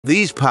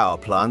These power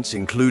plants,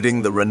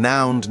 including the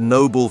renowned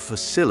Noble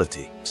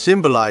facility,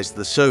 symbolized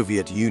the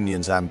Soviet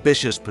Union's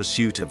ambitious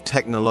pursuit of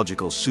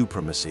technological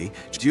supremacy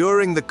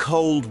during the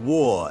Cold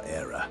War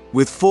era.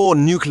 With 4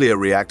 nuclear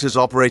reactors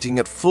operating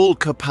at full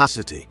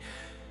capacity,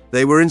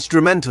 they were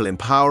instrumental in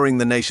powering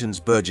the nation's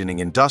burgeoning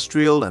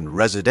industrial and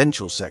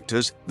residential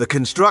sectors. The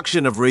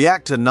construction of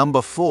reactor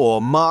number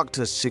 4 marked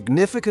a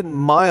significant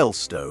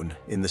milestone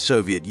in the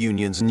Soviet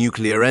Union's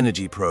nuclear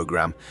energy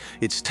program.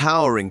 Its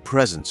towering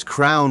presence,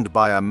 crowned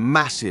by a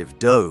massive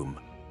dome,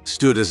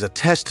 stood as a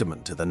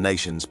testament to the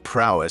nation's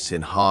prowess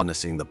in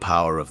harnessing the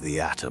power of the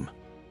atom.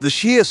 The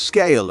sheer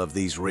scale of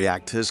these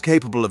reactors,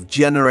 capable of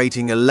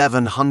generating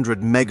 1,100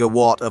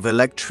 megawatt of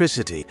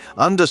electricity,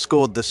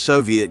 underscored the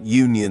Soviet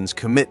Union's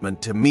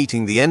commitment to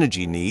meeting the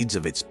energy needs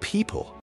of its people.